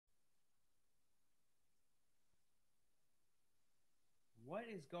What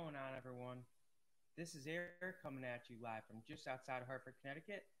is going on, everyone? This is Eric coming at you live from just outside of Hartford,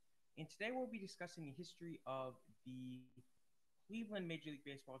 Connecticut. And today we'll be discussing the history of the Cleveland Major League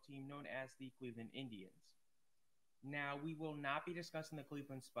Baseball team known as the Cleveland Indians. Now, we will not be discussing the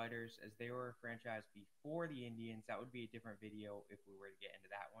Cleveland Spiders as they were a franchise before the Indians. That would be a different video if we were to get into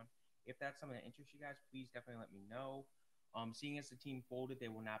that one. If that's something that interests you guys, please definitely let me know. Seeing as the team folded,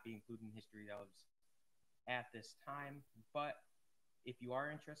 they will not be included in history of at this time. But if you are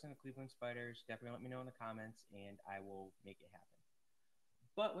interested in the Cleveland Spiders, definitely let me know in the comments and I will make it happen.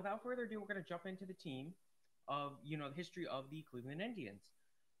 But without further ado, we're going to jump into the team of, the history of the Cleveland Indians.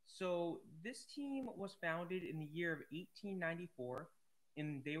 So this team was founded in the year of 1894,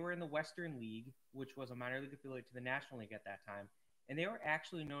 and they were in the Western League, which was a minor league affiliate to the National League at that time. And they were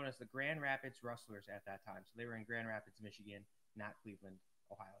actually known as the Grand Rapids Rustlers at that time. So they were in Grand Rapids, Michigan, not Cleveland,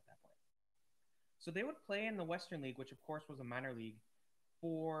 Ohio at that point. So they would play in the Western League, which of course was a minor league,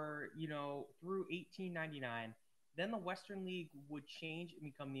 for, through 1899. Then the Western League would change and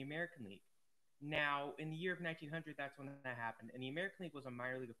become the American League. Now, in the year of 1900, that's when that happened. And the American League was a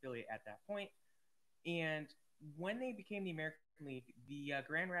minor league affiliate at that point. And when they became the American League, the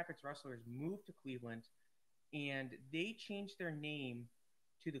Grand Rapids Rustlers moved to Cleveland, and they changed their name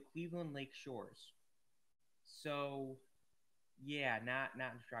to the Cleveland Lake Shores. So, yeah, not an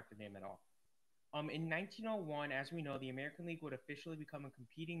attractive name at all. In 1901, as we know, the American League would officially become a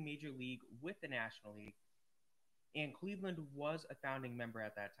competing major league with the National League, and Cleveland was a founding member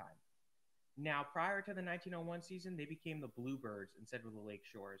at that time. Now, prior to the 1901 season, they became the Bluebirds instead of the Lake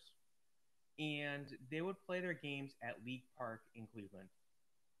Shores, and they would play their games at League Park in Cleveland.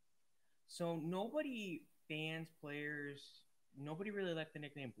 So nobody, fans, players, nobody really liked the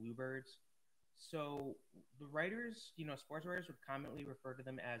nickname Bluebirds. So the writers, sports writers would commonly refer to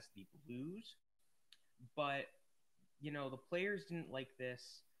them as the Blues, but the players didn't like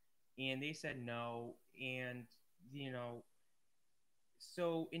this, and they said no. And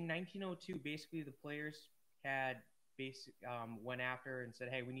so in 1902, basically the players had went after and said,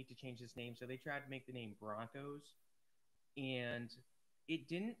 hey, we need to change this name. So they tried to make the name Broncos, and it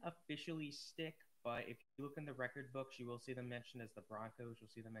didn't officially stick. But if you look in the record books, you will see them mentioned as the Broncos. You'll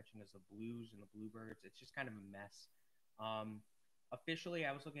see them mentioned as the Blues and the Bluebirds. It's just kind of a mess. Officially,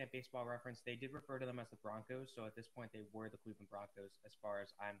 I was looking at Baseball Reference. They did refer to them as the Broncos. So at this point, they were the Cleveland Broncos as far as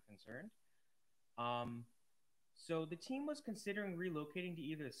I'm concerned. So the team was considering relocating to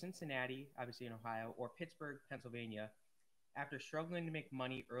either Cincinnati, obviously in Ohio, or Pittsburgh, Pennsylvania, after struggling to make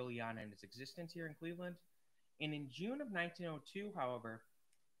money early on in its existence here in Cleveland. And in June of 1902, however,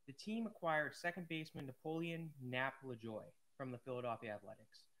 the team acquired second baseman Napoleon Knapp Lajoie from the Philadelphia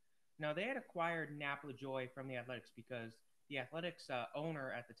Athletics. Now, they had acquired Knapp Lajoie from the Athletics because the Athletics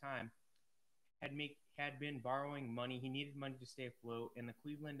owner at the time had been borrowing money. He needed money to stay afloat, and the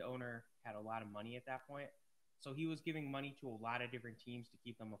Cleveland owner had a lot of money at that point. So he was giving money to a lot of different teams to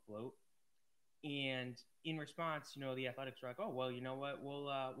keep them afloat. And in response, the Athletics were like, "Oh, well, you know what?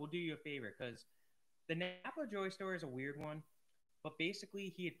 We'll do you a favor," because the Knapp Lajoie story is a weird one. But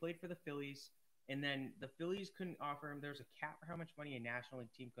basically, he had played for the Phillies, and then the Phillies couldn't offer him. There was a cap for how much money a National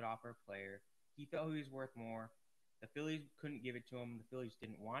League team could offer a player. He felt he was worth more. The Phillies couldn't give it to him. The Phillies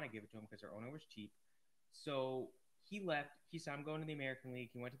didn't want to give it to him because their owner was cheap. So he left. He said, I'm going to the American League.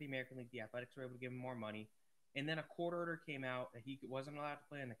 He went to the American League. The Athletics were able to give him more money. And then a court order came out that he wasn't allowed to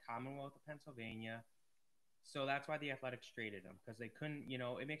play in the Commonwealth of Pennsylvania. So that's why the Athletics traded him, because they couldn't,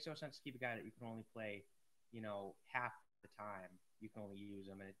 it makes no sense to keep a guy that you can only play, half the time. You can only use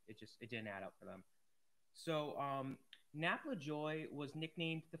him, and it didn't add up for them. So Knapp Lajoie was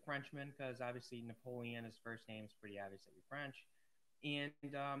nicknamed the Frenchman because obviously Napoleon, his first name, is pretty obvious that he's French. And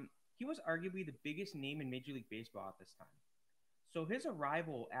he was arguably the biggest name in Major League Baseball at this time. So his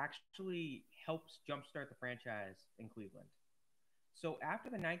arrival actually helps jumpstart the franchise in Cleveland. So after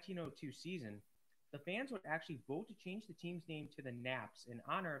the 1902 season, the fans would actually vote to change the team's name to the Naps in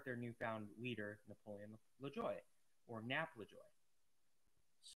honor of their newfound leader, Napoleon Lajoie, or Knapp Lajoie.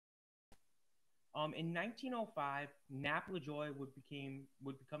 In 1905, Knapp Lajoie would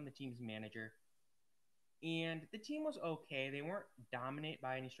become the team's manager, and the team was okay. They weren't dominant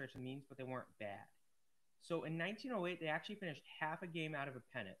by any stretch of the means, but they weren't bad. So in 1908, they actually finished half a game out of a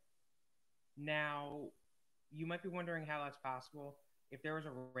pennant. Now, you might be wondering how that's possible. If there was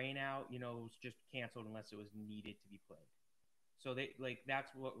a rain out, it was just canceled unless it was needed to be played. So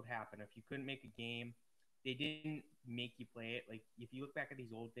that's what would happen. If you couldn't make a game, they didn't make you play it. Like, if you look back at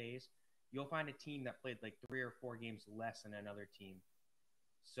these old days, you'll find a team that played like 3 or 4 games less than another team.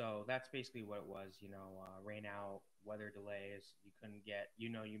 So that's basically what it was, rain out, weather delays, you couldn't get,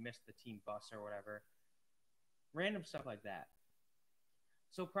 you missed the team bus or whatever. Random stuff like that.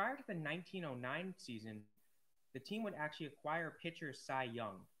 So prior to the 1909 season, the team would actually acquire pitcher Cy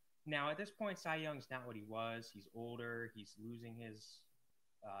Young. Now, at this point, Cy Young's not what he was. He's older. He's losing his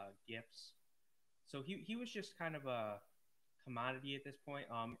gifts. So he was just kind of a commodity at this point.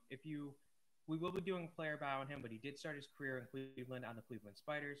 We will be doing a player bio on him, but he did start his career in Cleveland on the Cleveland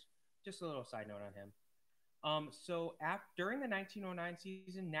Spiders. Just a little side note on him. During the 1909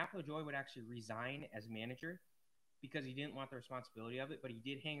 season, Lajoie would actually resign as manager because he didn't want the responsibility of it, but he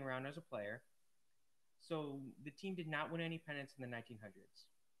did hang around as a player. So the team did not win any pennants in the 1900s.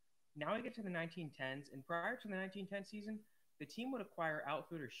 Now we get to the 1910s, and prior to the 1910 season, the team would acquire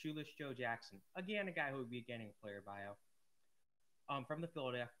outfielder Shoeless Joe Jackson, again a guy who would be getting a player bio, from the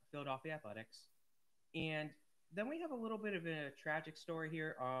Philadelphia Athletics. And then we have a little bit of a tragic story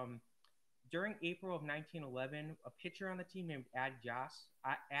here. During April of 1911, a pitcher on the team named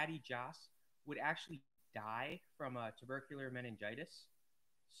Addie Joss would actually die from tubercular meningitis.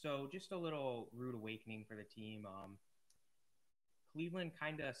 So just a little rude awakening for the team. Cleveland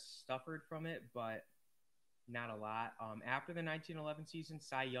kind of suffered from it, but not a lot. After the 1911 season,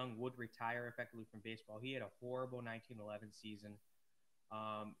 Cy Young would retire effectively from baseball. He had a horrible 1911 season.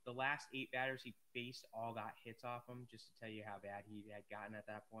 The last 8 batters he faced all got hits off him, just to tell you how bad he had gotten at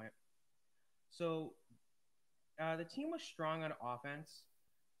that point. So the team was strong on offense,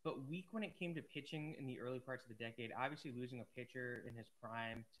 but weak when it came to pitching in the early parts of the decade. Obviously, losing a pitcher in his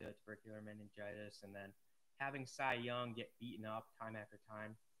prime to tubercular meningitis and then having Cy Young get beaten up time after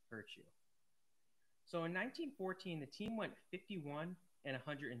time hurts you. So in 1914, the team went 51 and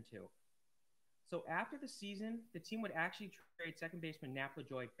 102. So after the season, the team would actually trade second baseman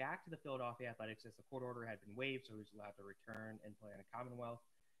Lajoie back to the Philadelphia Athletics as the court order had been waived, so he was allowed to return and play in the Commonwealth.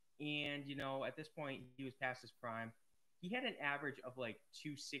 And, at this point, he was past his prime. He had an average of like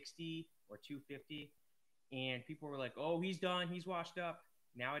 260 or 250, and people were like, oh, he's done. He's washed up.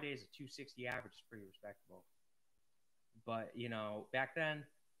 Nowadays, a 260 average is pretty respectable. But, back then,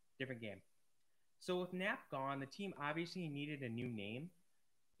 different game. So with Knapp gone, the team obviously needed a new name.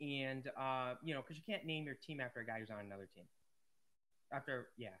 And, because you can't name your team after a guy who's on another team.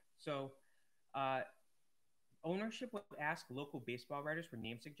 So ownership would ask local baseball writers for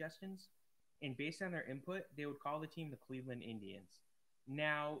name suggestions. And based on their input, they would call the team the Cleveland Indians.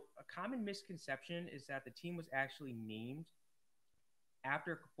 Now, a common misconception is that the team was actually named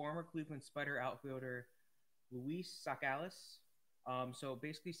after former Cleveland Spider outfielder Luis Sakalas. So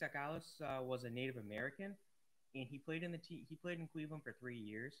basically, Sakalas was a Native American, and he played in Cleveland for 3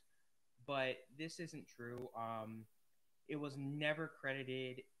 years. But this isn't true. It was never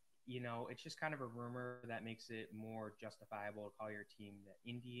credited. It's just kind of a rumor that makes it more justifiable to call your team the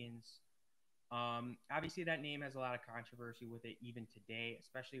Indians. Obviously, that name has a lot of controversy with it even today,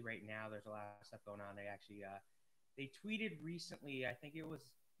 especially right now. There's a lot of stuff going on. They tweeted recently, I think it was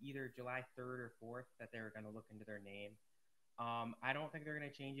either July 3rd or 4th, that they were going to look into their name. I don't think they're going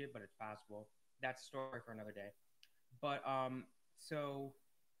to change it, but it's possible. That's a story for another day. But so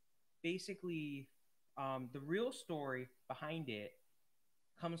basically, the real story behind it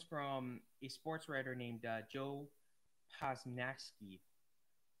comes from a sports writer named Joe Posnanski.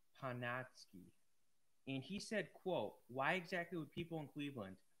 And he said, quote, why exactly would people in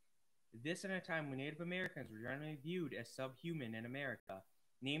Cleveland, this in a time when Native Americans were generally viewed as subhuman in America,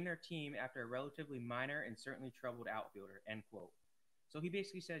 name their team after a relatively minor and certainly troubled outfielder, end quote. So he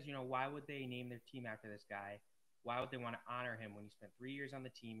basically says, why would they name their team after this guy? Why would they want to honor him when he spent 3 years on the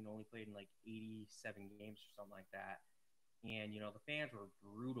team and only played in like 87 games or something like that? And, the fans were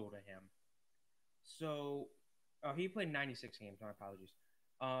brutal to him. So he played 96 games, my apologies.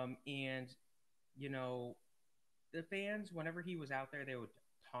 And, the fans, whenever he was out there, they would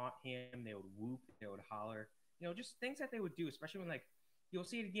taunt him, they would whoop, they would holler, just things that they would do, especially when, like, you'll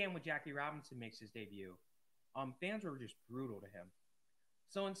see it again when Jackie Robinson makes his debut. Fans were just brutal to him.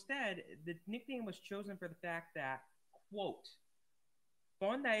 So instead, the nickname was chosen for the fact that, quote,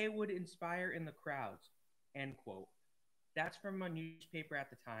 fun that it would inspire in the crowds, end quote. That's from a newspaper at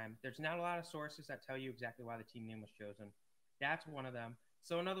the time. There's not a lot of sources that tell you exactly why the team name was chosen. That's one of them.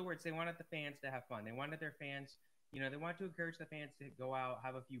 So in other words, they wanted the fans to have fun. They wanted their fans, they wanted to encourage the fans to go out,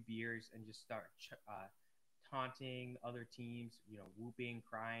 have a few beers, and just start taunting other teams, whooping,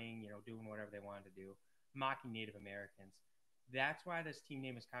 crying, doing whatever they wanted to do, mocking Native Americans. That's why this team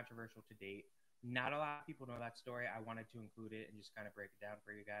name is controversial to date. Not a lot of people know that story. I wanted to include it and just kind of break it down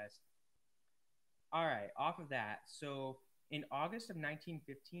for you guys. All right, off of that. So in August of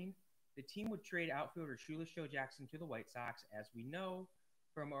 1915, the team would trade outfielder Shoeless Joe Jackson to the White Sox, as we know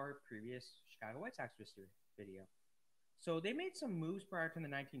from our previous Chicago White Sox video. So they made some moves prior to the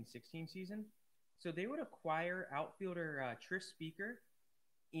 1916 season. So they would acquire outfielder Tris Speaker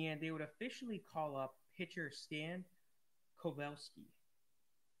and they would officially call up pitcher Stan Kovalsky.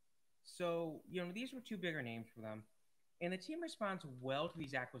 So, these were two bigger names for them. And the team responds well to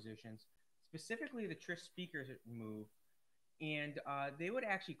these acquisitions, specifically the Tris Speaker move. And they would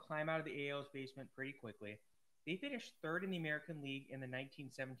actually climb out of the AL's basement pretty quickly. They finished third in the American League in the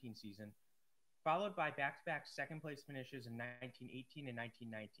 1917 season, followed by back-to-back second-place finishes in 1918 and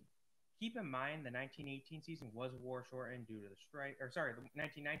 1919. Keep in mind, the 1918 season was war shortened due to the strike, or sorry, the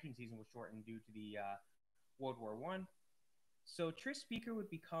 1919 season was shortened due to the World War One. So Tris Speaker would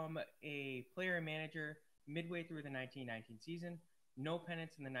become a player and manager midway through the 1919 season. No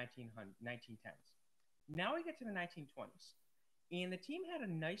pennants in the 1910s. Now we get to the 1920s. And the team had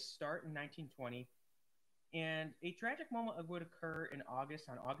a nice start in 1920. And a tragic moment would occur in August,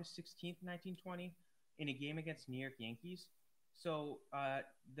 on August 16th, 1920, in a game against New York Yankees. So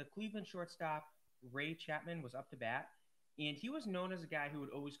the Cleveland shortstop, Ray Chapman, was up to bat. And he was known as a guy who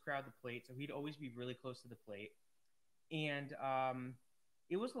would always crowd the plate. So he'd always be really close to the plate. And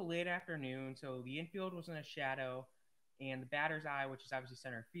it was the late afternoon, so the infield was in a shadow, and the batter's eye, which is obviously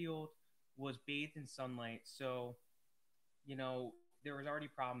center field, was bathed in sunlight. So, there was already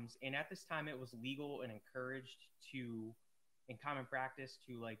problems. And at this time, it was legal and encouraged to, in common practice,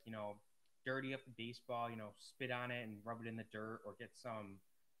 to dirty up the baseball, spit on it and rub it in the dirt, or get some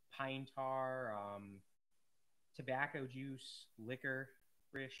pine tar, tobacco juice, licorice.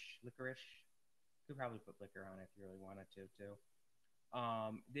 Could probably put liquor on it if you really wanted to too.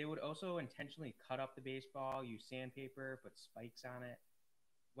 They would also intentionally cut up the baseball, use sandpaper, put spikes on it,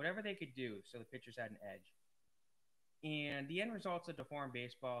 whatever they could do so the pitchers had an edge. And the end result's a deformed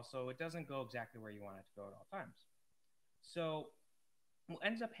baseball, so it doesn't go exactly where you want it to go at all times. So what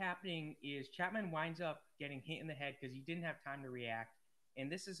ends up happening is Chapman winds up getting hit in the head because he didn't have time to react.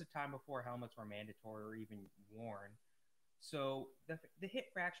 And this is a time before helmets were mandatory or even worn. So the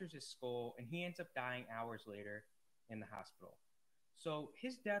hit fractures his skull, and he ends up dying hours later in the hospital. So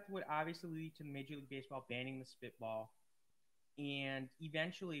his death would obviously lead to Major League Baseball banning the spitball, and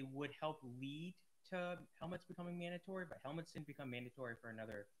eventually would help lead to helmets becoming mandatory, but helmets didn't become mandatory for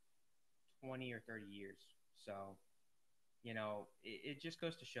another 20 or 30 years. So, it just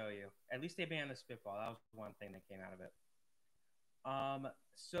goes to show you. At least they banned the spitball. That was one thing that came out of it.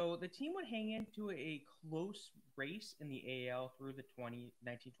 So the team would hang into a close race in the AL through the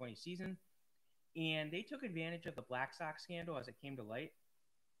 1920 season, and they took advantage of the Black Sox scandal as it came to light,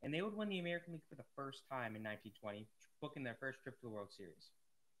 and they would win the American League for the first time in 1920, booking their first trip to the World Series.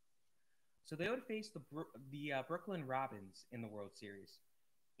 So they would face the Brooklyn Robins in the World Series,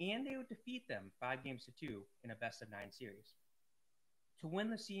 and they would defeat them 5-2 in a best-of-9 series to win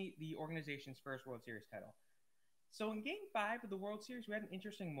the organization's first World Series title. So in Game 5 of the World Series, we had an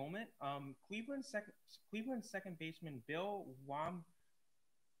interesting moment. Cleveland's second baseman Bill Wamgans,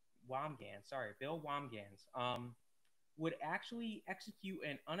 would actually execute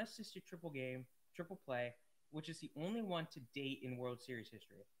an unassisted triple play, which is the only one to date in World Series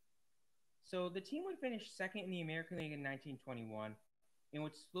history. So the team would finish second in the American League in 1921 and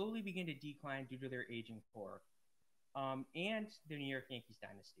would slowly begin to decline due to their aging core. And the New York Yankees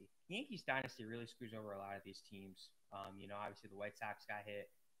dynasty. The Yankees dynasty really screws over a lot of these teams. Obviously the White Sox got hit,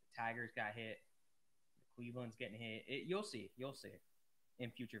 the Tigers got hit, the Cleveland's getting hit. You'll see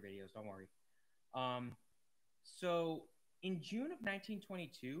in future videos. Don't worry. So in June of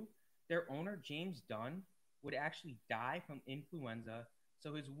 1922, their owner James Dunn would actually die from influenza.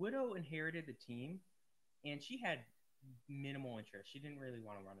 So his widow inherited the team, and she had minimal interest. She didn't really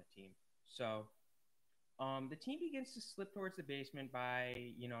want to run a team. So the team begins to slip towards the basement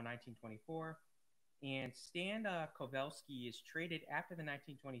by 1924, and Stan Kovalsky is traded after the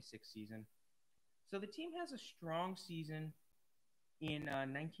 1926 season. So the team has a strong season in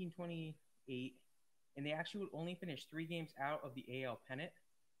 1928, and they actually would only finish 3 games out of the AL pennant.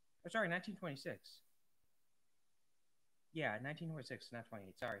 1926. Yeah, 1926, not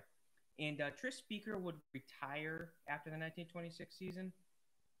 28. Sorry. And Tris Speaker would retire after the 1926 season.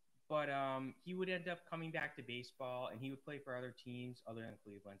 But he would end up coming back to baseball, and he would play for other teams other than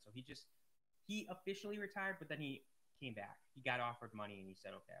Cleveland. So he officially retired, but then he came back. He got offered money, and he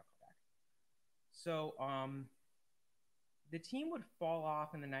said, okay, I'll come back. So the team would fall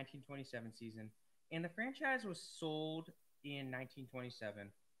off in the 1927 season, and the franchise was sold in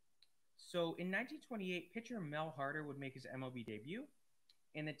 1927. So in 1928, pitcher Mel Harder would make his MLB debut,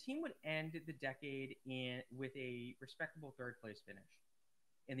 and the team would end the decade with a respectable third-place finish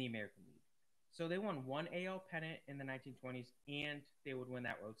in the American League. So they won 1 AL pennant in the 1920s, and they would win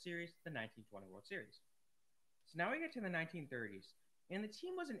that World Series, the 1920 World Series. So now we get to the 1930s, and the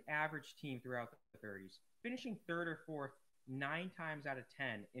team was an average team throughout the 30s, finishing 3rd or 4th 9 times out of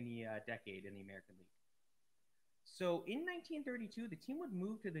 10 in the decade in the American League. So in 1932, the team would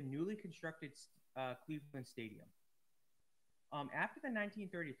move to the newly constructed Cleveland Stadium. After the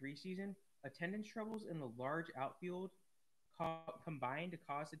 1933 season, attendance troubles in the large outfield combined to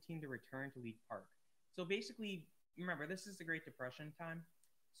cause the team to return to League Park. So basically, remember, this is the Great Depression time.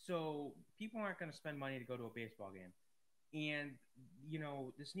 So people aren't going to spend money to go to a baseball game. And,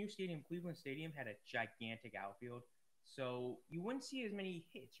 this new stadium, Cleveland Stadium, had a gigantic outfield. So you wouldn't see as many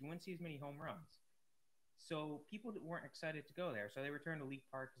hits. You wouldn't see as many home runs. So people weren't excited to go there. So they returned to League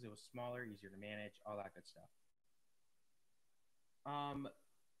Park because it was smaller, easier to manage, all that good stuff.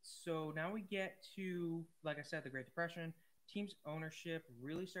 So now we get to, like I said, the Great Depression. Team's ownership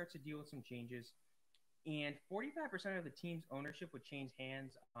really starts to deal with some changes. And 45% of the team's ownership would change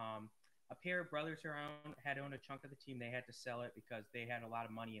hands. A pair of brothers had owned a chunk of the team. They had to sell it because they had a lot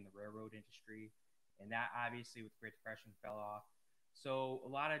of money in the railroad industry. And that obviously with the Great Depression fell off. So a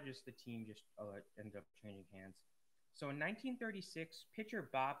lot of just the team just ended up changing hands. So in 1936, pitcher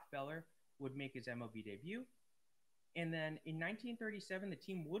Bob Feller would make his MLB debut. And then in 1937, the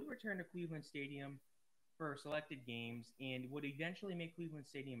team would return to Cleveland Stadium for selected games and would eventually make Cleveland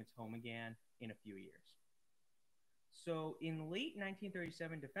Stadium its home again in a few years. So in late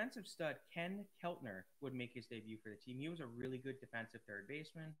 1937, defensive stud Ken Keltner would make his debut for the team. He was a really good defensive third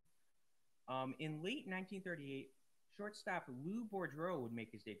baseman. In late 1938, shortstop Lou Boudreau would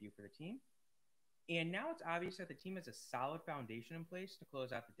make his debut for the team. And now it's obvious that the team has a solid foundation in place to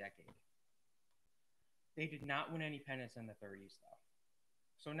close out the decade. They did not win any pennants in the 30s, though.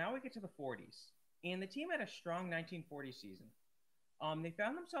 So now we get to the 40s. And the team had a strong 1940 season. They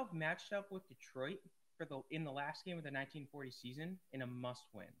found themselves matched up with Detroit in the last game of the 1940 season in a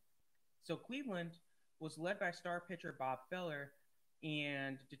must-win. So Cleveland was led by star pitcher Bob Feller,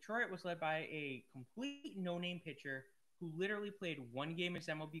 and Detroit was led by a complete no-name pitcher who literally played one game in his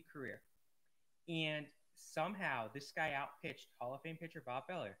MLB career. And somehow this guy outpitched Hall of Fame pitcher Bob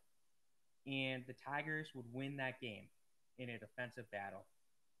Feller. And the Tigers would win that game in a defensive battle.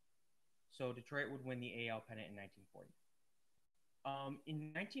 So Detroit would win the AL pennant in 1940.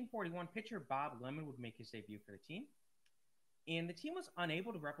 In 1941, pitcher Bob Lemon would make his debut for the team. And the team was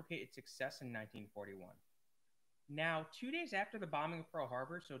unable to replicate its success in 1941. Now, 2 days after the bombing of Pearl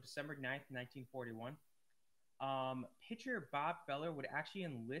Harbor, so December 9th, 1941, pitcher Bob Feller would actually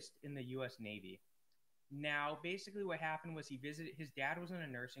enlist in the U.S. Navy. Now, basically what happened was his dad was in a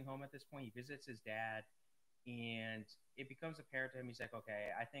nursing home at this point. He visits his dad, and it becomes apparent to him. He's like, okay,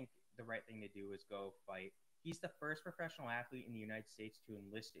 I think the right thing to do is go fight. He's the first professional athlete in the United States to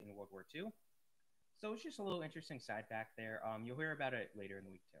enlist in World War II. So it's just a little interesting side fact there. You'll hear about it later in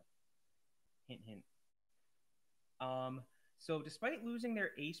the week, too. Hint, hint. So despite losing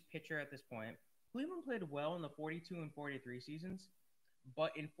their ace pitcher at this point, Cleveland played well in the 42 and 43 seasons.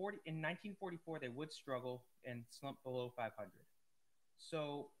 But in 1944, they would struggle and slump below 500.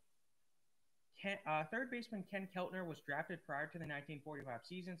 So third baseman Ken Keltner was drafted prior to the 1945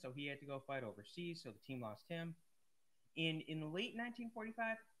 season, so he had to go fight overseas, so the team lost him. In the late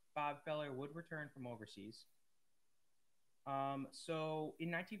 1945, Bob Feller would return from overseas. So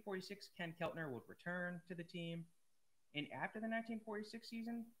in 1946, Ken Keltner would return to the team. And after the 1946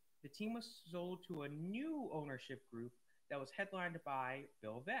 season, the team was sold to a new ownership group that was headlined by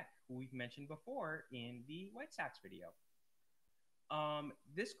Bill Veeck, who we've mentioned before in the White Sox video.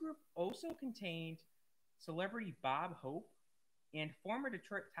 This group also contained celebrity Bob Hope and former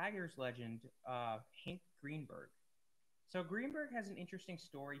Detroit Tigers legend Hank Greenberg. So Greenberg has an interesting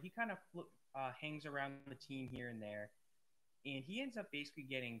story. He kind of hangs around the team here and there, and he ends up basically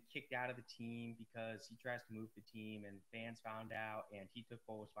getting kicked out of the team because he tries to move the team, and fans found out, and he took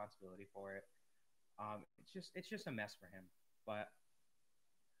full responsibility for it. It's just a mess for him. But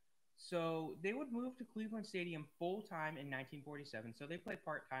so they would move to Cleveland Stadium full time in 1947. So they played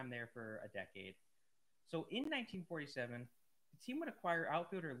part time there for a decade. So in 1947, the team would acquire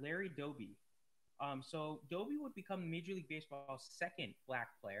outfielder Larry Doby. So Doby would become Major League Baseball's second black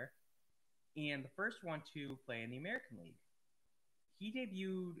player and the first one to play in the American League. He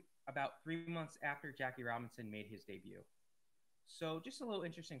debuted about 3 months after Jackie Robinson made his debut. So just a little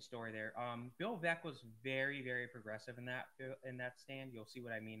interesting story there. Bill Veeck was very, very progressive in that stand. You'll see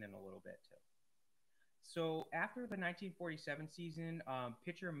what I mean in a little bit too. So after the 1947 season,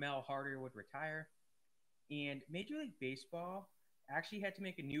 pitcher Mel Harder would retire, and Major League Baseball actually had to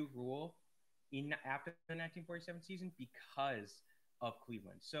make a new rule after the 1947 season because of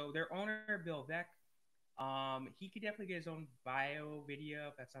Cleveland. So their owner Bill Veeck, he could definitely get his own bio video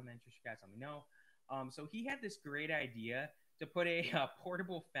if that's something that interests you guys. Let me know. So he had this great idea to put a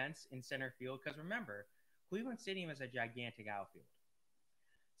portable fence in center field because remember, Cleveland Stadium has a gigantic outfield.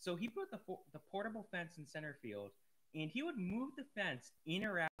 So he put the portable fence in center field, and he would move the fence in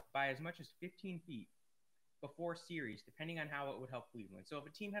or out by as much as 15 feet before series, depending on how it would help Cleveland. So if a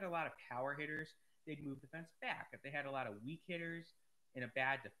team had a lot of power hitters, they'd move the fence back. If they had a lot of weak hitters and a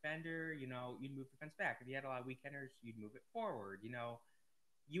bad defender, you'd move the fence back. If you had a lot of weak hitters, you'd move it forward.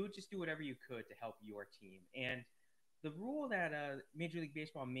 You would just do whatever you could to help your team. And the rule that Major League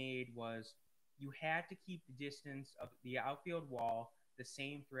Baseball made was you had to keep the distance of the outfield wall the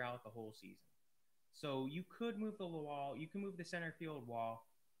same throughout the whole season. So you could move the wall, you can move the center field wall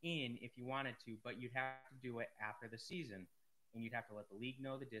in if you wanted to, but you'd have to do it after the season. And you'd have to let the league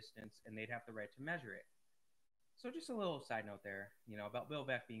know the distance, and they'd have the right to measure it. So just a little side note there, about Bill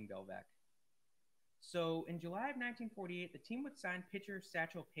Veeck being Bill Veeck. So in July of 1948, the team would sign pitcher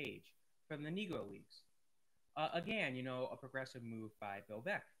Satchel Paige from the Negro Leagues. Again, a progressive move by Bill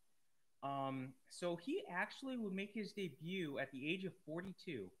Veeck. So he actually would make his debut at the age of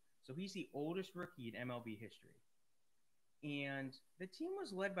 42. So he's the oldest rookie in MLB history. And the team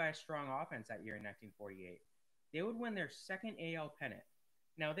was led by a strong offense that year in 1948. They would win their second AL pennant.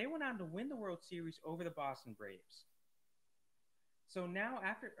 Now, they went on to win the World Series over the Boston Braves. So now,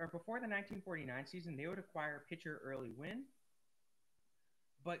 before the 1949 season, they would acquire pitcher Early Wynn,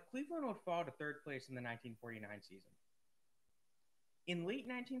 but Cleveland would fall to third place in the 1949 season. In late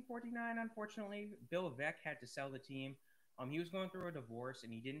 1949, unfortunately, Bill Veeck had to sell the team. He was going through a divorce,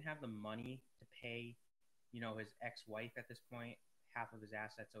 and he didn't have the money to pay, his ex-wife at this point half of his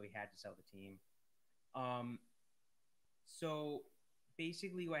assets, so he had to sell the team. So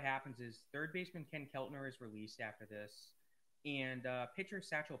basically what happens is third baseman Ken Keltner is released after this, and pitcher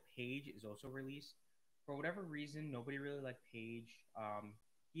Satchel Paige is also released. For whatever reason, nobody really liked Paige.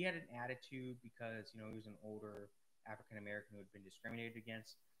 He had an attitude because, he was an older African-American who had been discriminated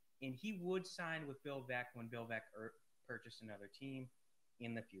against. And he would sign with Bill Veeck when Bill Veeck purchased another team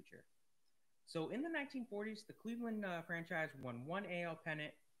in the future. So in the 1940s, the Cleveland franchise won one AL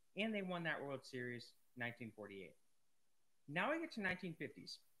pennant, and they won that World Series 1948. Now we get to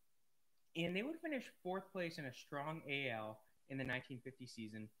 1950s. And they would finish fourth place in a strong AL in the 1950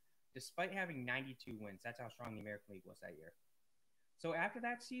 season, despite having 92 wins. That's how strong the American League was that year. So after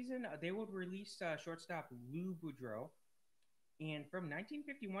that season, they would release shortstop Lou Boudreau. And from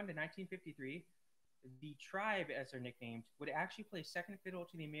 1951 to 1953, the Tribe, as they're nicknamed, would actually play second fiddle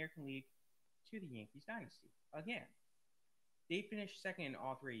to the American League to the Yankees dynasty. Again, they finished second in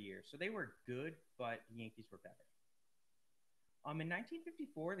all 3 years. So they were good, but the Yankees were better. In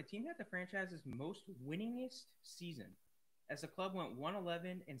 1954, the team had the franchise's most winningest season, as the club went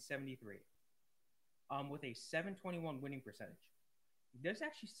 111-73, with a 721 winning percentage. This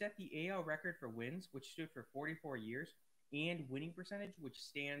actually set the AL record for wins, which stood for 44 years, and winning percentage, which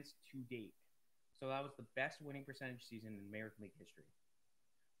stands to date. So that was the best winning percentage season in American League history.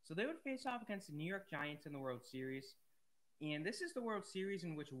 So they would face off against the New York Giants in the World Series. And this is the World Series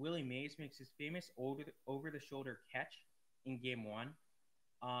in which Willie Mays makes his famous over-the-shoulder catch in Game 1.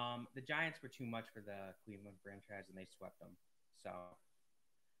 The Giants were too much for the Cleveland franchise, and they swept them.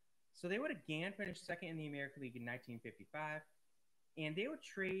 So they would again finish second in the American League in 1955. And they would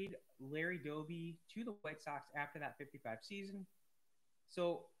trade Larry Doby to the White Sox after that 55 season.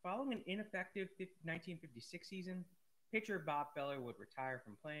 So following an ineffective 1956 season, pitcher Bob Feller would retire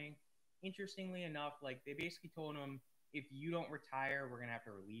from playing. Interestingly enough, they basically told him, if you don't retire, we're going to have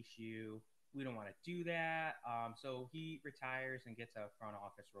to release you. We don't want to do that. So he retires and gets a front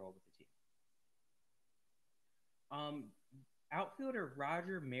office role with the team. Outfielder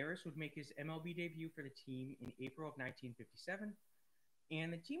Roger Maris would make his MLB debut for the team in April of 1957.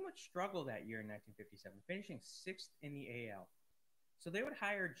 And the team would struggle that year in 1957, finishing 6th in the AL. So they would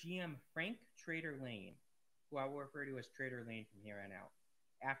hire GM Frank Trader Lane, who I will refer to as Trader Lane from here on out,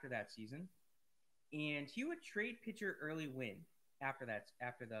 after that season. And he would trade pitcher Early Wynn after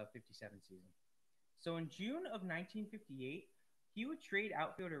the 57 season. So in June of 1958, he would trade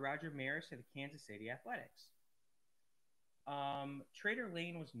outfielder Roger Maris to the Kansas City Athletics. Trader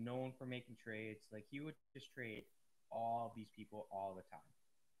Lane was known for making trades. He would just trade all these people all the time.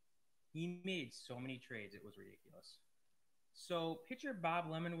 He made so many trades, it was ridiculous. So pitcher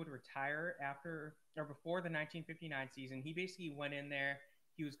Bob Lemon would retire before the 1959 season. He basically went in there.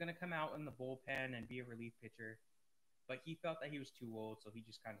 He was going to come out in the bullpen and be a relief pitcher, but he felt that he was too old, so he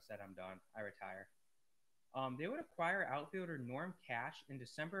just kind of said, I'm done. I retire. They would acquire outfielder Norm Cash in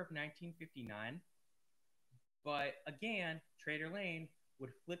December of 1959, but again, Trader Lane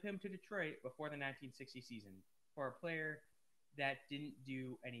would flip him to Detroit before the 1960 season for a player that didn't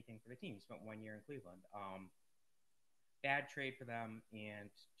do anything for the team. He spent 1 year in Cleveland. Bad trade for them, and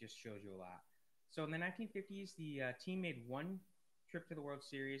just shows you a lot. So in the 1950s, the team made one trip to the World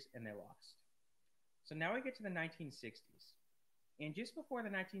Series and they lost. So now we get to the 1960s. And just before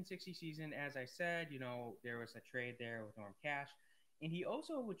the 1960 season, as I said, there was a trade there with Norm Cash. And he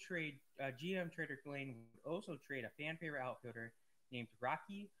also would trade, GM Trader Lane would also trade a fan favorite outfielder named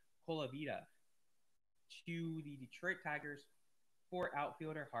Rocky Colavita to the Detroit Tigers for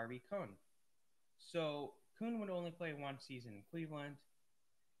outfielder Harvey Kuhn. So Kuhn would only play one season in Cleveland.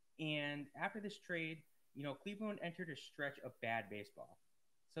 And after this trade, Cleveland entered a stretch of bad baseball.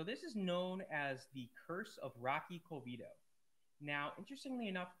 So this is known as the curse of Rocky Covito. Now, interestingly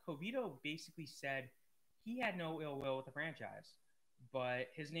enough, Covito basically said he had no ill will with the franchise, but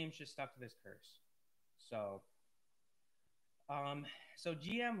his name's just stuck to this curse. So, um, so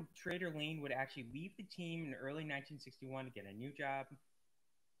GM Trader Lane would actually leave the team in early 1961 to get a new job,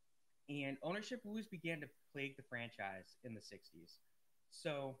 and ownership woes began to plague the franchise in the 60s.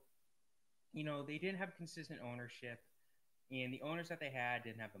 So, they didn't have consistent ownership, and the owners that they had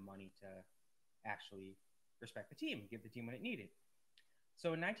didn't have the money to actually respect the team, give the team what it needed.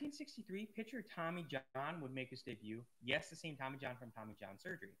 So in 1963, pitcher Tommy John would make his debut. Yes, the same Tommy John from Tommy John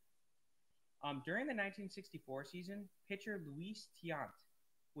surgery. During the 1964 season, pitcher Luis Tiant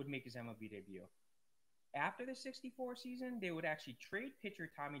would make his MLB debut. After the 64 season, they would actually trade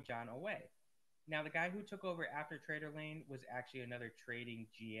pitcher Tommy John away. Now, the guy who took over after Trader Lane was actually another trading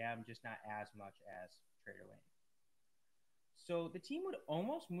GM, just not as much as Trader Lane. So the team would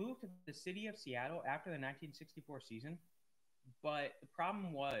almost move to the city of Seattle after the 1964 season, but the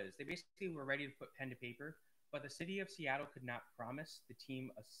problem was they basically were ready to put pen to paper, but the city of Seattle could not promise the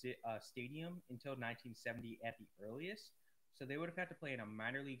team a stadium until 1970 at the earliest. So they would have had to play in a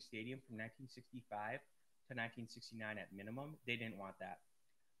minor league stadium from 1965 to 1969 at minimum. They didn't want that.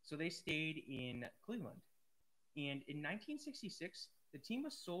 So they stayed in Cleveland. And in 1966, the team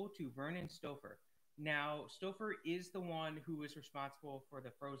was sold to Vernon Stouffer. Now, Stouffer is the one who is responsible for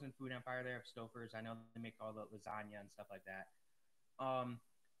the frozen food empire there of Stouffer's. I know they make all the lasagna and stuff like that.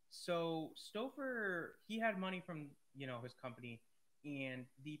 So Stouffer, he had money from, his company, and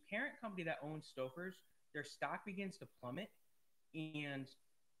the parent company that owns Stouffer's, their stock begins to plummet, and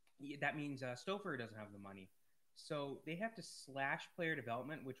that means Stouffer doesn't have the money. So they have to slash player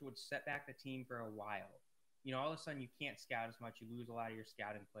development, which would set back the team for a while. All of a sudden you can't scout as much. You lose a lot of your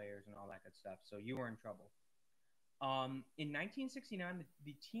scouting players and all that good stuff. So you were in trouble. In 1969,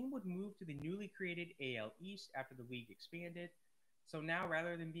 the team would move to the newly created AL East after the league expanded. So now,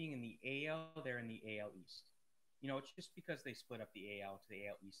 rather than being in the AL, they're in the AL East. It's just because they split up the AL to the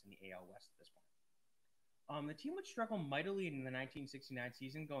AL East and the AL West at this point. The team would struggle mightily in the 1969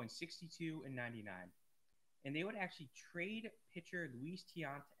 season, going 62 and 99. And they would actually trade pitcher Luis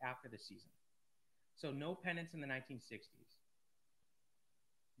Tiant after the season. So no pennants in the 1960s.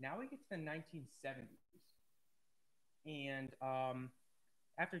 Now we get to the 1970s. And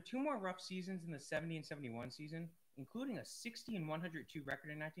after two more rough seasons in the 70 and 71 season, including a 60 and 102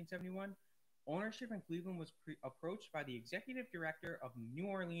 record in 1971, ownership in Cleveland was approached by the executive director of New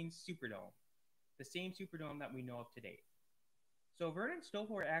Orleans Superdome, the same Superdome that we know of today. So Vernon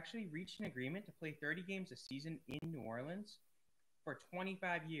Stouffer actually reached an agreement to play 30 games a season in New Orleans for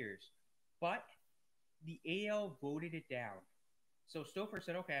 25 years, but the AL voted it down. So Stouffer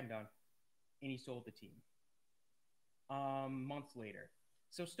said, okay, I'm done. And he sold the team months later.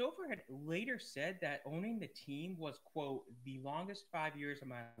 So Stouffer had later said that owning the team was, quote, the longest 5 years of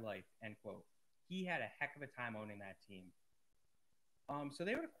my life, end quote. He had a heck of a time owning that team. So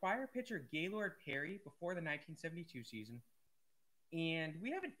they would acquire pitcher Gaylord Perry before the 1972 season. And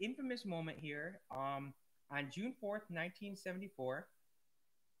we have an infamous moment here on June 4th, 1974,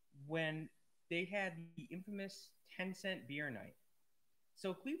 when they had the infamous 10-cent beer night.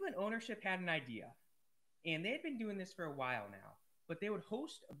 So Cleveland ownership had an idea, and they had been doing this for a while now, but they would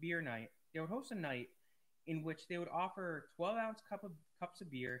host a beer night. They would host a night in which they would offer 12-ounce cups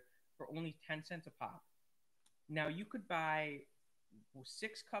of beer for only 10 cents a pop. Now, you could buy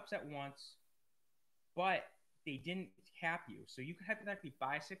 6 cups at once, but they didn't cap you. So you could hypothetically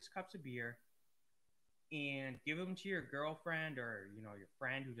buy 6 cups of beer and give them to your girlfriend or, your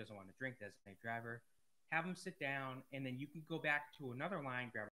friend who doesn't want to drink, designated driver. Have them sit down, and then you can go back to another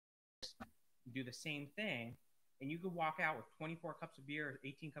line, grab do the same thing, and you could walk out with 24 cups of beer,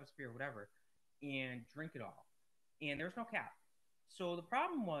 18 cups of beer, whatever, and drink it all. And there's no cap. So the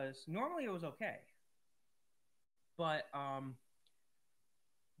problem was, normally it was okay. But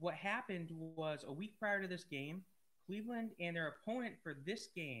what happened was a week prior to this game, Cleveland and their opponent for this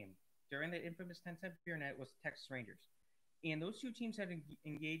game during the infamous 10-cent beer night was the Texas Rangers. And those two teams had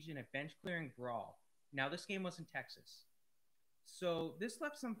engaged in a bench-clearing brawl. Now, this game was in Texas. So this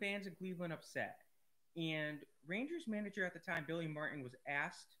left some fans in Cleveland upset. And Rangers manager at the time, Billy Martin, was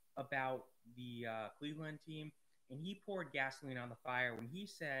asked about the Cleveland team, and he poured gasoline on the fire when he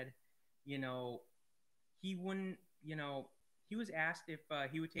said, you know, he wouldn't, he was asked if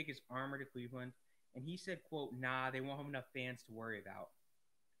he would take his armor to Cleveland, and he said, quote, nah, they won't have enough fans to worry about,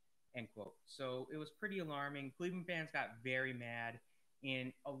 end quote. So it was pretty alarming. Cleveland fans got very mad,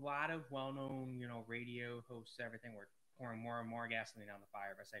 and a lot of well-known, radio hosts, everything, were pouring more and more gasoline on the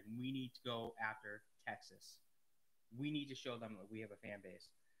fire by saying, we need to go after Texas. We need to show them that we have a fan base.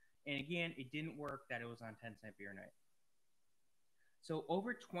 And again, it didn't work that it was on 10-cent beer night. So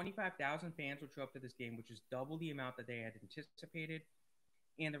over 25,000 fans would show up to this game, which is double the amount that they had anticipated.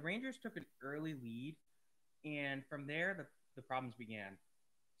 And the Rangers took an early lead, and from there, the problems began.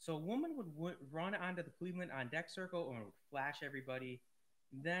 So a woman would run onto the Cleveland on deck circle and would flash everybody.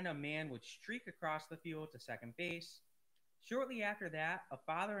 Then a man would streak across the field to second base. Shortly after that, a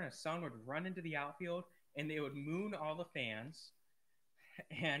father and a son would run into the outfield, and they would moon all the fans.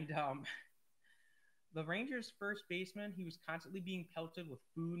 And the Rangers' first baseman, he was constantly being pelted with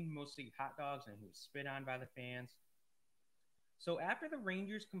food, mostly hot dogs, and he was spit on by the fans. So after the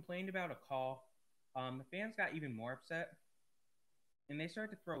Rangers complained about a call, the fans got even more upset, and they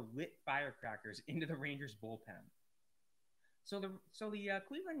started to throw lit firecrackers into the Rangers bullpen. So the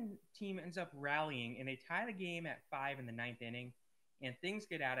Cleveland team ends up rallying, and they tie the game at 5 in the ninth inning, and things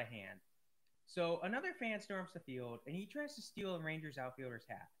get out of hand. So another fan storms the field, and he tries to steal a Rangers outfielder's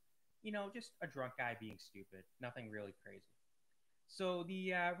hat. Just a drunk guy being stupid. Nothing really crazy. So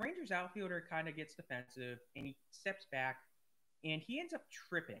the Rangers outfielder kind of gets defensive, and he steps back, and he ends up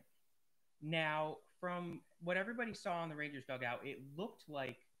tripping. Now, from what everybody saw in the Rangers dugout, it looked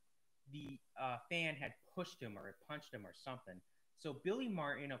like the fan had pushed him or punched him or something. So Billy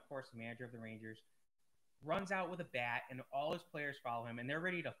Martin, of course, the manager of the Rangers, runs out with a bat, and all his players follow him, and they're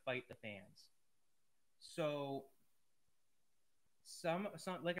ready to fight the fans. So some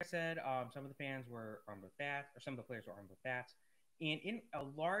like I said, some of the fans were armed with bats, or some of the players were armed with bats, and in a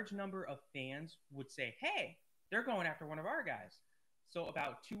large number of fans would say, "Hey, they're going after one of our guys." So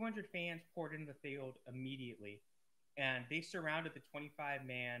about 200 fans poured into the field immediately, and they surrounded the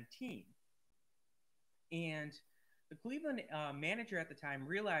 25-man team. And the Cleveland manager at the time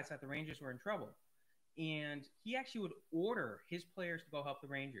realized that the Rangers were in trouble, and he actually would order his players to go help the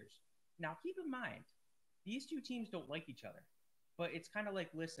Rangers. Now, keep in mind, these two teams don't like each other, but it's kind of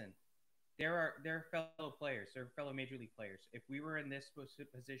like, listen, they're fellow players, they're fellow major league players. If we were in this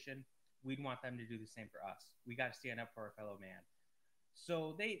position, we'd want them to do the same for us. We got to stand up for our fellow man.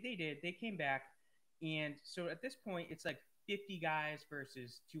 So they did. They came back, and so at this point, it's like 50 guys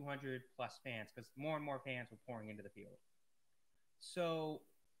versus 200 plus fans, because more and more fans were pouring into the field. So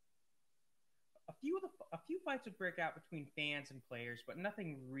a few fights would break out between fans and players, but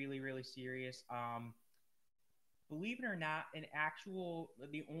nothing really serious. Believe it or not,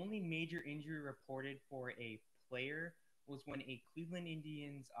 the only major injury reported for a player was when a Cleveland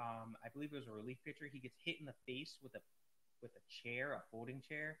Indians, I believe it was a relief pitcher, he gets hit in the face with a chair, a folding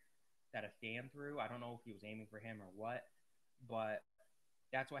chair that a fan threw. I don't know if he was aiming for him or what, but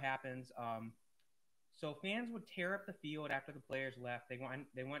that's what happens. So fans would tear up the field after the players left. They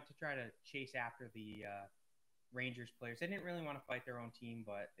went to try to chase after the Rangers players. They didn't really want to fight their own team,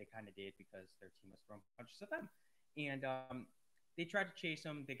 but they kind of did because their team was throwing punches at them. And they tried to chase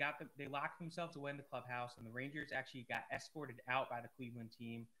them. They locked themselves away in the clubhouse, and the Rangers actually got escorted out by the Cleveland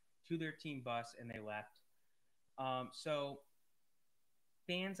team to their team bus, and they left. So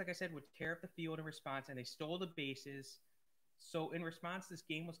fans, like I said, would tear up the field in response, and they stole the bases. So in response, this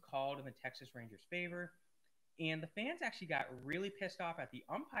game was called in the Texas Rangers' favor. And the fans actually got really pissed off at the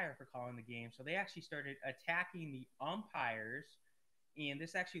umpire for calling the game. So they actually started attacking the umpires. And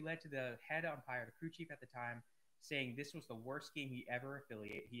this actually led to the head umpire, the crew chief at the time, saying this was the worst game he ever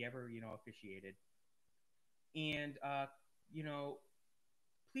officiated. And,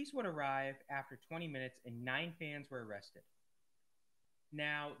 police would arrive after 20 minutes, and 9 fans were arrested.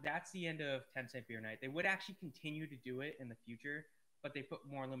 Now, that's the end of 10-cent beer night. They would actually continue to do it in the future, but they put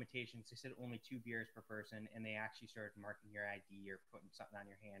more limitations. They said only 2 beers per person, and they actually started marking your ID or putting something on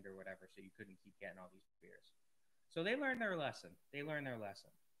your hand or whatever, so you couldn't keep getting all these beers. So they learned their lesson. In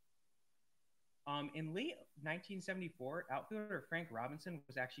late 1974, outfielder Frank Robinson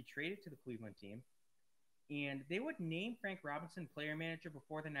was actually traded to the Cleveland team, and they would name Frank Robinson player manager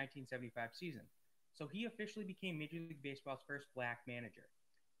before the 1975 season. So he officially became Major League Baseball's first black manager.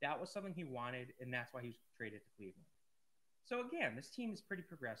 That was something he wanted, and that's why he was traded to Cleveland. So again, this team is pretty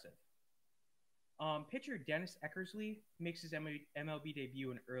progressive. Pitcher Dennis Eckersley makes his MLB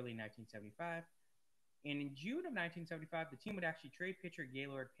debut in early 1975. And in June of 1975, the team would actually trade pitcher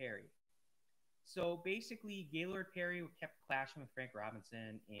Gaylord Perry. So basically, Gaylord Perry kept clashing with Frank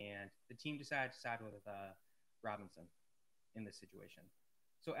Robinson, and the team decided to side with Robinson in this situation.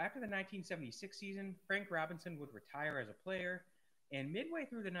 So after the 1976 season, Frank Robinson would retire as a player, and midway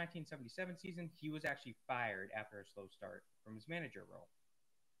through the 1977 season, he was actually fired after a slow start from his manager role.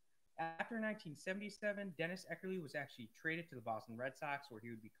 After 1977, Dennis Eckersley was actually traded to the Boston Red Sox, where he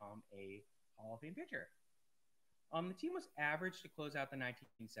would become a Hall of Fame pitcher. The team was average to close out the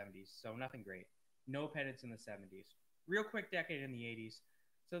 1970s, so nothing great. No pennants in the 70s. Real quick decade in the 80s.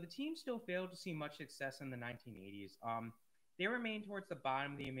 So the team still failed to see much success in the 1980s. They remained towards the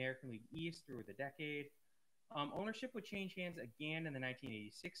bottom of the American League East through the decade. Ownership would change hands again in the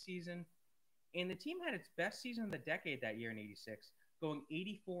 1986 season, and the team had its best season of the decade that year in '86, going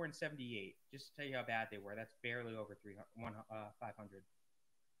 84 and 78. Just to tell you how bad they were, that's barely over 500.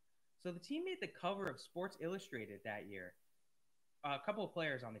 So the team made the cover of Sports Illustrated that year. A couple of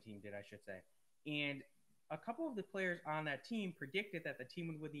players on the team did, I should say, and a couple of the players on that team predicted that the team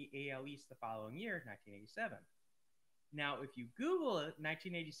would win the AL East the following year, 1987. Now, if you Google it,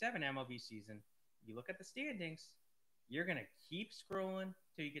 1987 MLB season, you look at the standings, you're going to keep scrolling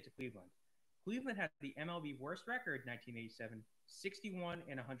till you get to Cleveland. Cleveland had the MLB worst record in 1987, 61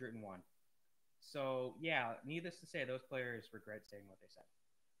 and 101. So, yeah, needless to say, those players regret saying what they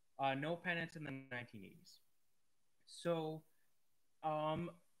said. No pennants in the 1980s. So,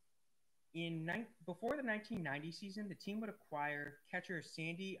 um, before the 1990 season, the team would acquire catcher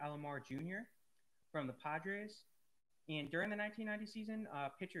Sandy Alomar Jr. from the Padres. And during the 1990 season,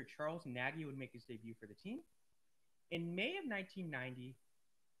 pitcher Charles Nagy would make his debut for the team. In May of 1990,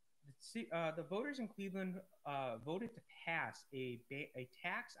 the voters in Cleveland voted to pass a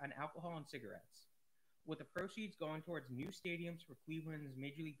tax on alcohol and cigarettes, with the proceeds going towards new stadiums for Cleveland's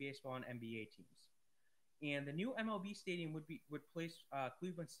Major League Baseball and NBA teams. And the new MLB stadium would place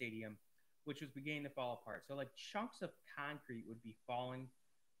Cleveland Stadium, which was beginning to fall apart. So like chunks of concrete would be falling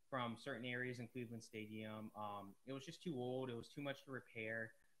from certain areas in Cleveland Stadium. It was just too old. It was too much to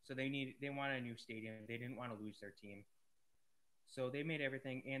repair. So they wanted a new stadium. They didn't want to lose their team. So they made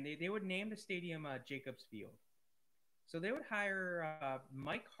everything, and they would name the stadium Jacobs Field. So they would hire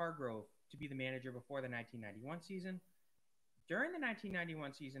Mike Hargrove to be the manager before the 1991 season. During the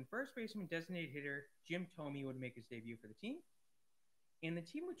 1991 season, first baseman designated hitter Jim Thome would make his debut for the team. And the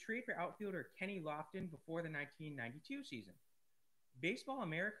team would trade for outfielder Kenny Lofton before the 1992 season. Baseball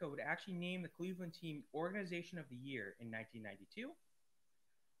America would actually name the Cleveland team Organization of the Year in 1992.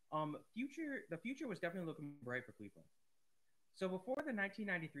 The future was definitely looking bright for Cleveland. So before the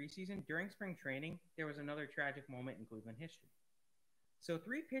 1993 season, during spring training, there was another tragic moment in Cleveland history. So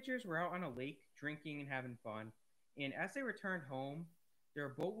three pitchers were out on a lake drinking and having fun, and as they returned home, their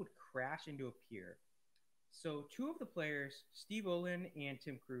boat would crash into a pier. So two of the players, Steve Olin and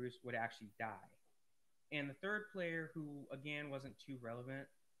Tim Cruz, would actually die. And the third player, who again wasn't too relevant,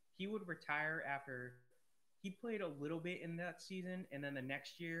 he would retire after he played a little bit in that season, and then the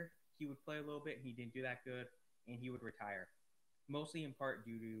next year he would play a little bit and he didn't do that good, and he would retire, mostly in part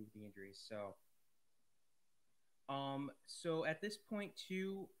due to the injuries. So at this point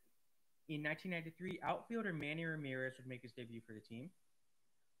too, in 1993, outfielder Manny Ramirez would make his debut for the team.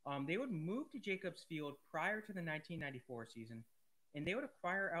 They would move to Jacobs Field prior to the 1994 season, and they would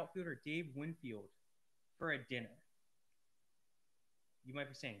acquire outfielder Dave Winfield for a dinner. You might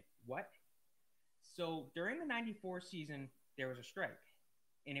be saying, what? So during the 94 season, there was a strike,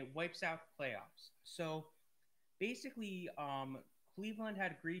 and it wipes out the playoffs. So basically, Cleveland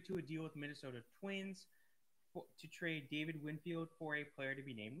had agreed to a deal with Minnesota Twins to trade David Winfield for a player to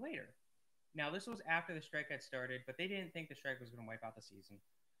be named later. Now, this was after the strike had started, but they didn't think the strike was going to wipe out the season.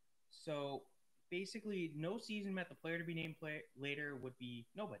 So basically, no season met the player to be named later would be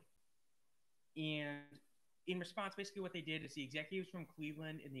nobody. And in response, basically what they did is the executives from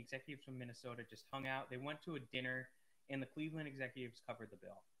Cleveland and the executives from Minnesota just hung out. They went to a dinner, and the Cleveland executives covered the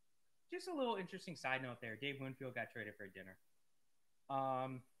bill. Just a little interesting side note there. Dave Winfield got traded for a dinner.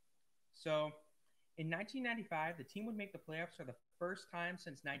 So in 1995, the team would make the playoffs for the first time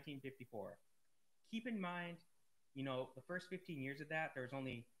since 1954. Keep in mind, the first 15 years of that, there was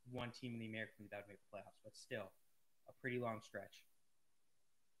only one team in the American League that would make the playoffs, but still a pretty long stretch.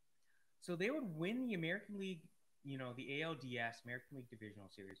 So they would win the American League, the ALDS, American League Divisional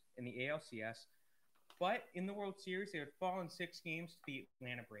Series, and the ALCS, but in the World Series, they would fall in 6 games to the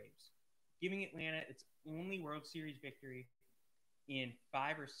Atlanta Braves, giving Atlanta its only World Series victory in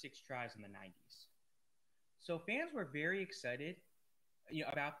 5 or 6 tries in the 90s. So fans were very excited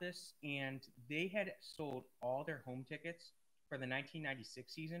about this, and they had sold all their home tickets for the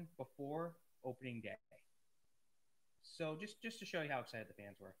 1996 season before opening day. So just to show you how excited the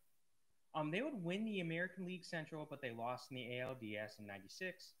fans were. They would win the American League Central, but they lost in the ALDS in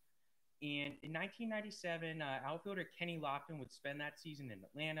 '96. And in 1997, outfielder Kenny Lofton would spend that season in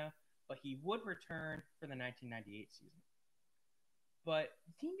Atlanta, but he would return for the 1998 season. But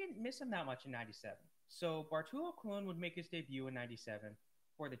the team didn't miss him that much in '97. So Bartolo Colon would make his debut in '97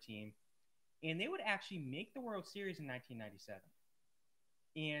 for the team, and they would actually make the World Series in 1997.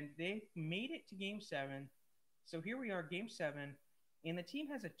 And they made it to Game 7. So here we are, Game 7, and the team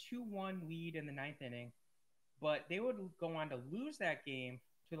has a 2-1 lead in the ninth inning, but they would go on to lose that game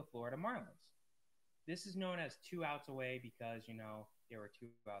to the Florida Marlins. This is known as 2 outs away because, they were 2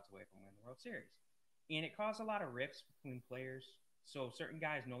 outs away from winning the World Series. And it caused a lot of rifts between players. So certain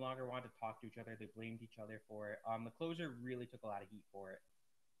guys no longer wanted to talk to each other. They blamed each other for it. The closer really took a lot of heat for it.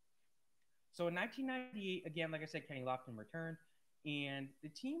 So in 1998, again, like I said, Kenny Lofton returned, and the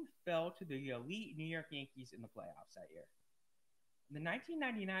team fell to the elite New York Yankees in the playoffs that year. The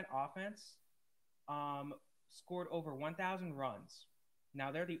 1999 offense scored over 1,000 runs.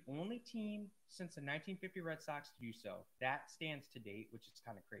 Now, they're the only team since the 1950 Red Sox to do so. That stands to date, which is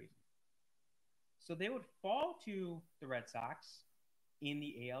kind of crazy. So they would fall to the Red Sox in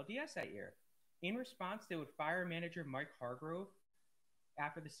the ALDS that year. In response, they would fire manager Mike Hargrove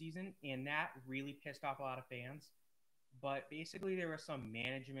after the season, and that really pissed off a lot of fans. But basically, there were some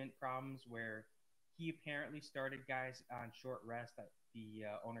management problems where he apparently started guys on short rest that the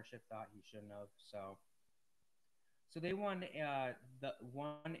ownership thought he shouldn't have. So they won the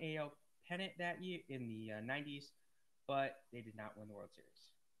one AL pennant that year in the '90s, but they did not win the World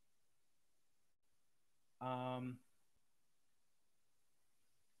Series.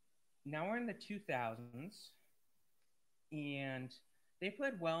 Now we're in the 2000s, and they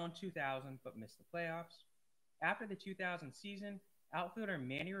played well in 2000 but missed the playoffs. After the 2000 season, outfielder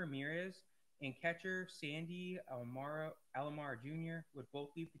Manny Ramirez and catcher Sandy Alomar Jr. would both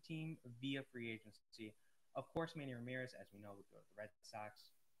leave the team via free agency. Of course, Manny Ramirez, as we know, would go to the Red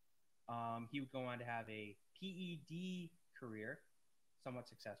Sox. He would go on to have a PED career, somewhat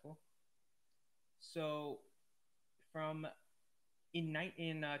successful. So, in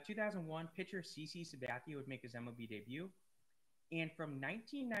 2001, pitcher CC Sabathia would make his MLB debut, and from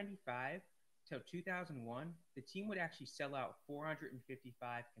 1995 till 2001, the team would actually sell out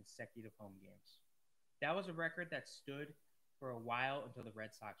 455 consecutive home games. That was a record that stood for a while until the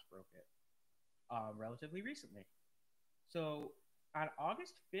Red Sox broke it, relatively recently. So on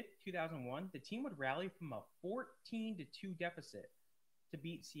August 5th, 2001, the team would rally from a 14-2 deficit to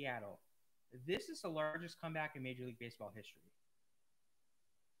beat Seattle. This is the largest comeback in Major League Baseball history.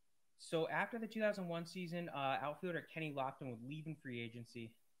 So after the 2001 season, outfielder Kenny Lofton would leave in free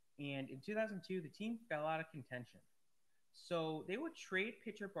agency. And in 2002, the team fell out of contention. So they would trade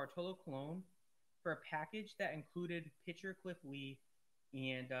pitcher Bartolo Colon for a package that included pitcher Cliff Lee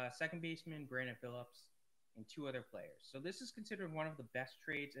and second baseman Brandon Phillips and 2 other players. So this is considered one of the best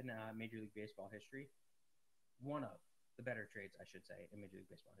trades in Major League Baseball history. One of the better trades, I should say, in Major League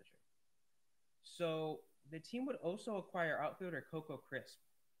Baseball history. So the team would also acquire outfielder Coco Crisp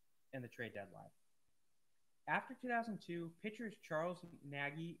in the trade deadline. After 2002, pitchers Charles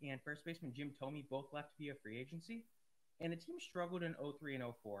Nagy and first baseman Jim Thome both left via free agency, and the team struggled in 03 and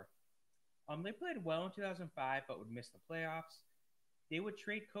 04. They played well in 2005, but would miss the playoffs. They would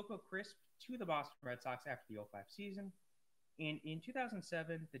trade Coco Crisp to the Boston Red Sox after the 05 season, and in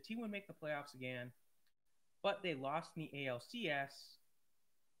 2007, the team would make the playoffs again, but they lost in the ALCS.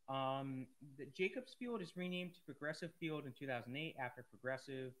 The Jacobs Field is renamed to Progressive Field in 2008 after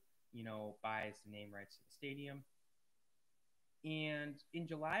Progressive buys the name rights to the stadium. And in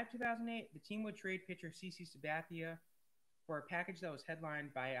July of 2008, the team would trade pitcher CC Sabathia for a package that was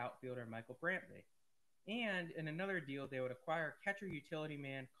headlined by outfielder Michael Brantley. And in another deal, they would acquire catcher utility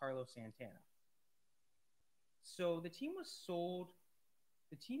man Carlos Santana. So the team sold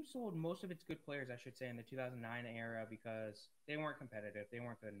most of its good players, I should say, in the 2009 era because they weren't competitive. They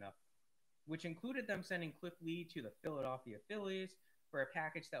weren't good enough, which included them sending Cliff Lee to the Philadelphia Phillies for a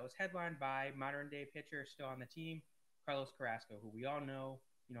package that was headlined by modern-day pitcher still on the team, Carlos Carrasco, who we all know,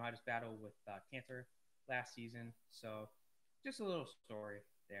 had his battle with cancer last season. So just a little story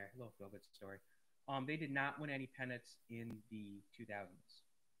there, a little feel-good story. They did not win any pennants in the 2000s.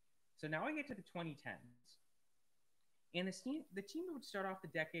 So now we get to the 2010s. And the team would start off the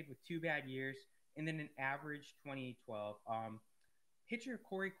decade with 2 bad years and then an average 2012. Pitcher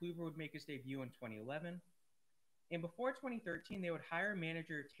Corey Kluber would make his debut in 2011. And before 2013, they would hire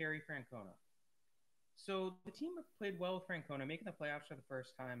manager Terry Francona. So the team played well with Francona, making the playoffs for the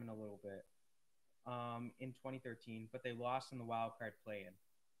first time in a little bit in 2013, but they lost in the wild card play-in.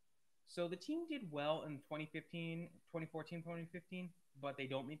 So the team did well in 2015, 2014, 2015, but they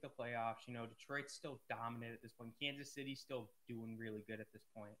don't make the playoffs. Detroit's still dominant at this point. Kansas City's still doing really good at this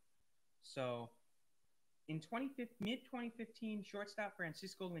point. So in mid 2015, shortstop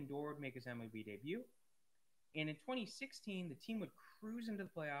Francisco Lindor would make his MLB debut. And in 2016, the team would cruise into the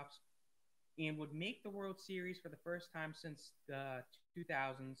playoffs and would make the World Series for the first time since the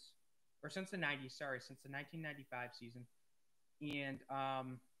 2000s, or since the 90s, sorry, since the 1995 season, and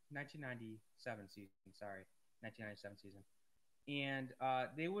 1997 season, sorry, 1997 season. And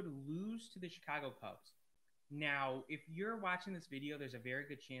they would lose to the Chicago Cubs. Now, if you're watching this video, there's a very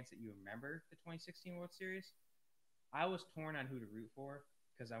good chance that you remember the 2016 World Series. I was torn on who to root for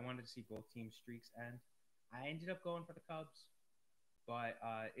because I wanted to see both teams' streaks end. I ended up going for the Cubs, but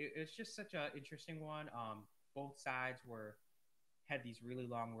it's just such an interesting one. Both sides had these really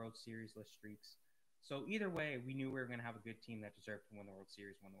long World Series list streaks. So either way, we knew we were going to have a good team that deserved to win the World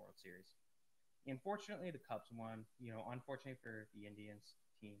Series. Unfortunately, the Cubs won. Unfortunately for the Indians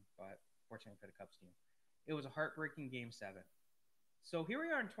team, but fortunately for the Cubs team. It was a heartbreaking Game 7. So here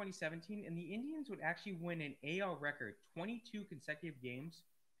we are in 2017, and the Indians would actually win an AL record 22 consecutive games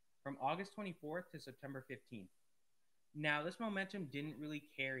from August 24th to September 15th. Now, this momentum didn't really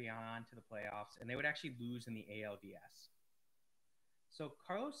carry on to the playoffs, and they would actually lose in the ALDS. So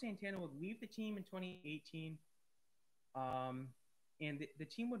Carlos Santana would leave the team in 2018, and the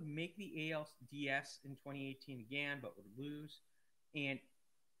team would make the ALDS in 2018 again, but would lose. And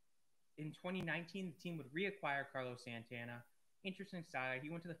in 2019, the team would reacquire Carlos Santana. Interesting side. He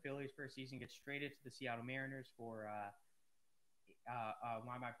went to the Phillies for a season, gets traded to the Seattle Mariners for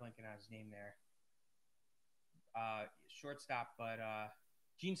why am I blanking on his name there? Shortstop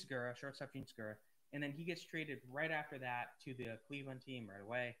Gene Segura. And then he gets traded right after that to the Cleveland team right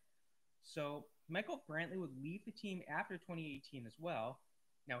away. So Michael Brantley would leave the team after 2018 as well.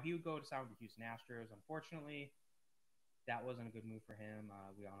 Now, he would go to sign with the Houston Astros. Unfortunately, that wasn't a good move for him.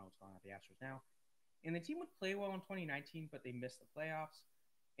 We all know what's going on with the Astros now. And the team would play well in 2019, but they missed the playoffs.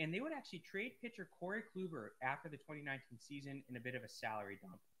 And they would actually trade pitcher Corey Kluber after the 2019 season in a bit of a salary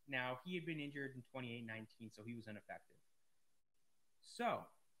dump. Now, he had been injured in 2018-19, so he was ineffective. So,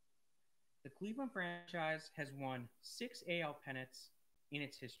 the Cleveland franchise has won 6 AL pennants in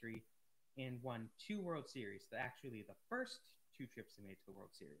its history and won 2 World Series. Actually, the first 2 trips they made to the World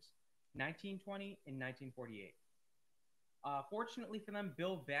Series, 1920 and 1948. Fortunately for them,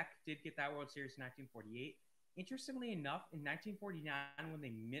 Bill Veeck did get that World Series in 1948. Interestingly enough, in 1949,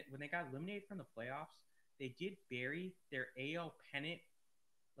 when they got eliminated from the playoffs, they did bury their AL pennant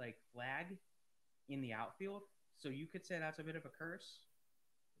flag in the outfield. So you could say that's a bit of a curse,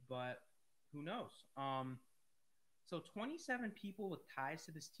 but who knows? So 27 people with ties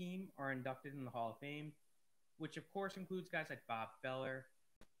to this team are inducted in the Hall of Fame, which of course includes guys like Bob Feller,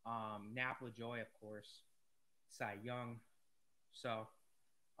 Nap Lajoie, of course, Cy Young. So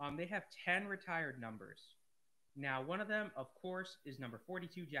they have 10 retired numbers. Now, one of them, of course, is number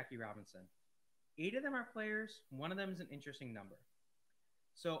 42, Jackie Robinson. 8 of them are players. One of them is an interesting number.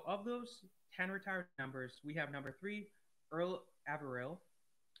 So of those 10 retired numbers, we have number 3, Earl Averill.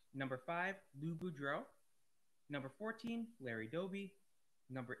 Number 5, Lou Boudreau. Number 14, Larry Doby.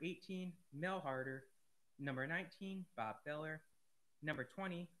 Number 18, Mel Harder. Number 19, Bob Feller. Number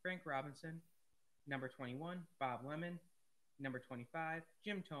 20, Frank Robinson. Number 21, Bob Lemon. Number 25,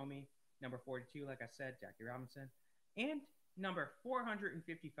 Jim Thome. Number 42, like I said, Jackie Robinson. And number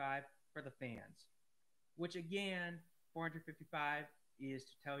 455 for the fans, which again, 455 is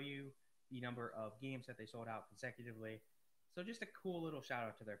to tell you the number of games that they sold out consecutively. So just a cool little shout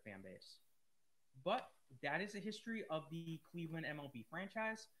out to their fan base. But that is the history of the Cleveland MLB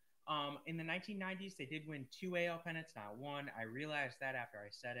franchise. In the 1990s, they did win 2 AL pennants, not 1. I realized that after I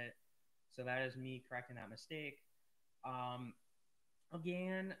said it. So that is me correcting that mistake.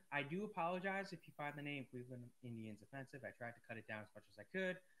 Again, I do apologize if you find the name Cleveland Indians offensive. I tried to cut it down as much as I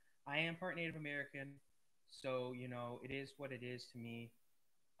could. I am part Native American, so, it is what it is to me.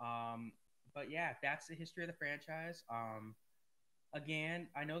 But yeah, that's the history of the franchise. Again,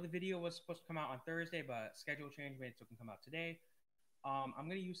 I know the video was supposed to come out on Thursday, but schedule change made it so it can come out today. I'm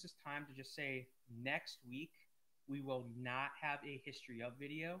going to use this time to just say next week we will not have a history of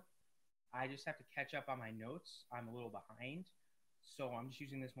video. I just have to catch up on my notes. I'm a little behind. So I'm just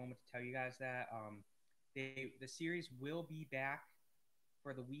using this moment to tell you guys that the series will be back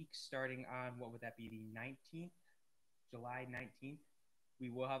for the week starting on, what would that be, the 19th, July 19th. We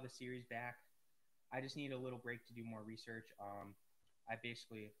will have the series back. I just need a little break to do more research. I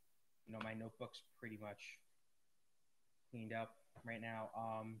basically, my notebook's pretty much cleaned up right now.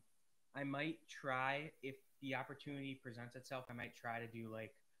 I might try, if the opportunity presents itself, I might try to do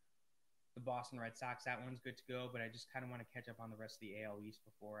the Boston Red Sox. That one's good to go, but I just kind of want to catch up on the rest of the AL East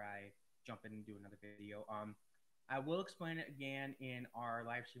before I jump in and do another video. I will explain it again in our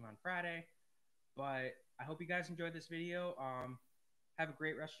live stream on Friday, but I hope you guys enjoyed this video. Have a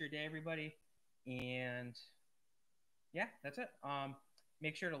great rest of your day, everybody, and yeah, that's it.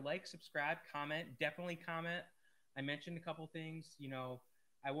 Make sure to like, subscribe, comment. Definitely comment. I mentioned a couple things.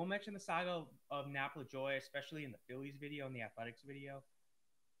 I will mention the saga of Nap Lajoie, especially in the Phillies video and the Athletics video.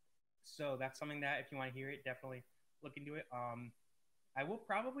 So that's something that if you want to hear it, definitely look into it. I will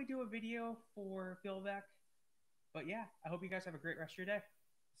probably do a video for Philbeck. But yeah, I hope you guys have a great rest of your day.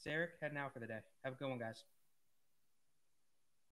 It's Eric heading out for the day. Have a good one, guys.